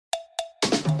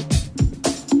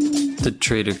The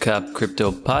Trader Cop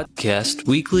Crypto Podcast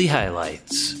Weekly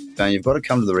Highlights. And you've got to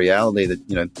come to the reality that,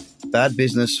 bad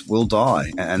business will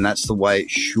die, and that's the way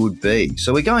it should be.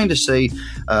 So we're going to see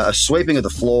a sweeping of the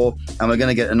floor, and we're going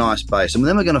to get a nice base, and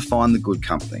then we're going to find the good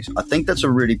companies. I think that's a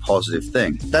really positive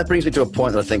thing. That brings me to a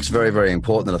point that I think is very, very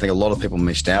important that I think a lot of people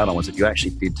missed out on, was that you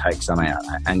actually did take some out,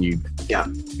 and you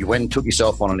went and took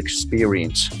yourself on an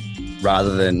experience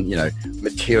rather than,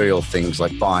 material things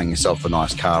like buying yourself a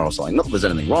nice car or something. Not that there's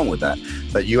anything wrong with that,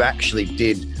 but you actually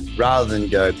did, rather than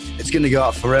go, it's going to go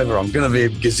up forever, I'm going to be a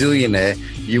gazillionaire,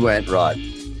 you went, right,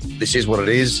 this is what it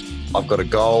is, I've got a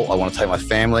goal, I want to take my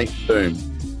family, boom,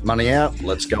 money out,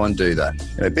 let's go and do that.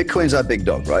 Bitcoin's our big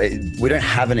dog, right? We don't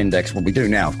have an index, well, we do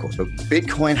now, of course, but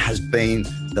Bitcoin has been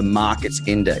the market's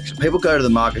index. People go to the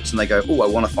markets and they go, I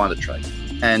want to find a trade.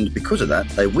 And because of that,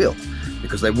 they will.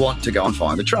 Because they want to go and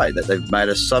find a trade, that they've made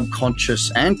a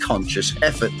subconscious and conscious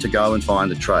effort to go and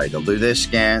find a trade. They'll do their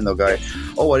scan, they'll go,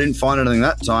 I didn't find anything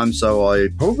that time, so I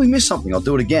probably missed something, I'll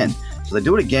do it again. So they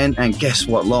do it again, and guess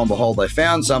what? Lo and behold, they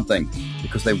found something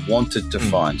because they wanted to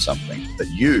find something. But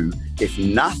you, if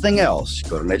nothing else,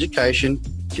 got an education,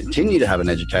 continue to have an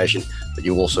education, but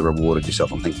you also rewarded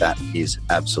yourself. I think that is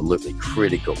absolutely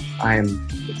critical. I am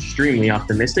extremely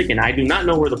optimistic, and I do not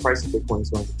know where the price of Bitcoin is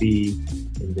going to be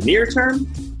in the near term,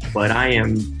 but I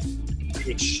am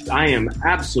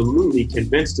absolutely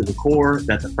convinced to the core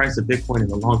that the price of Bitcoin in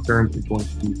the long term is going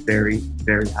to be very,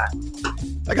 very high.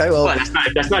 Okay, well, but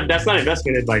that's not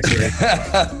investment advice. Right?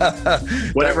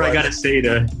 Whatever I got to say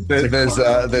to there's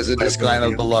a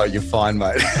disclaimer below. You're fine,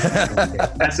 mate.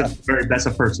 That's a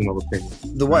personal opinion.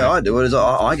 The way I do it is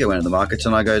I go into the markets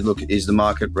and I go, look, is the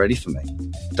market ready for me?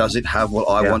 Does it have what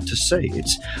I want to see?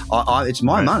 It's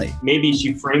my money. Maybe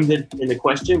she framed it in the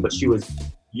question, but she was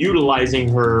utilizing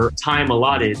her time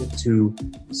allotted to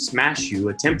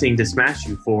attempting to smash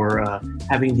you for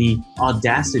having the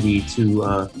audacity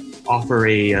to offer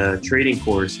a trading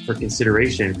course for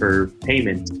consideration for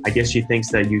payment. I guess she thinks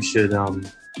that you should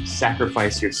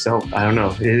sacrifice yourself. I don't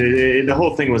know. The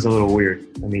whole thing was a little weird.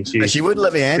 I mean, she wouldn't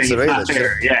let me answer either. She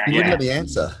wouldn't let me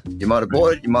answer. You might have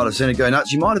bought it. You might have seen it go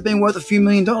nuts. You might have been worth a few $1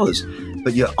 million,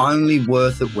 but you're only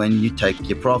worth it when you take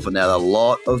your profit. Now, a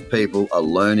lot of people are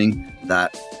learning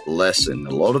that lesson. A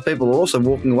lot of people are also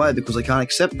walking away because they can't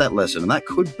accept that lesson, and that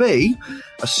could be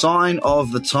a sign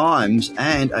of the times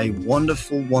and a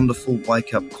wonderful, wonderful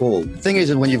wake-up call. The thing is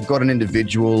that when you've got an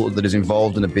individual that is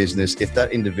involved in a business, if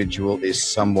that individual is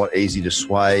somewhat easy to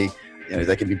sway,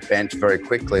 they can be bent very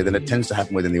quickly, then it tends to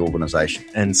happen within the organization.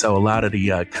 And so a lot of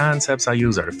the concepts I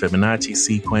use are the Fibonacci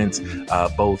sequence,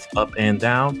 both up and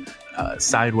down,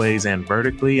 sideways and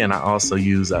vertically. And I also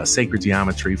use sacred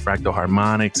geometry, fractal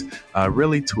harmonics,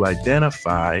 really to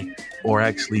identify or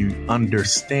actually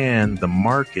understand the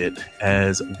market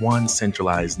as one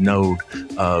centralized node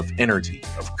of energy,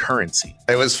 of currency.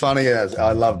 It was funny.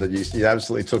 I loved it. You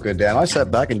absolutely took her down. I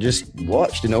sat back and just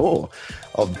watched in awe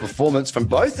of the performance from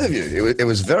both of you. It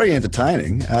was very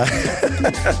entertaining.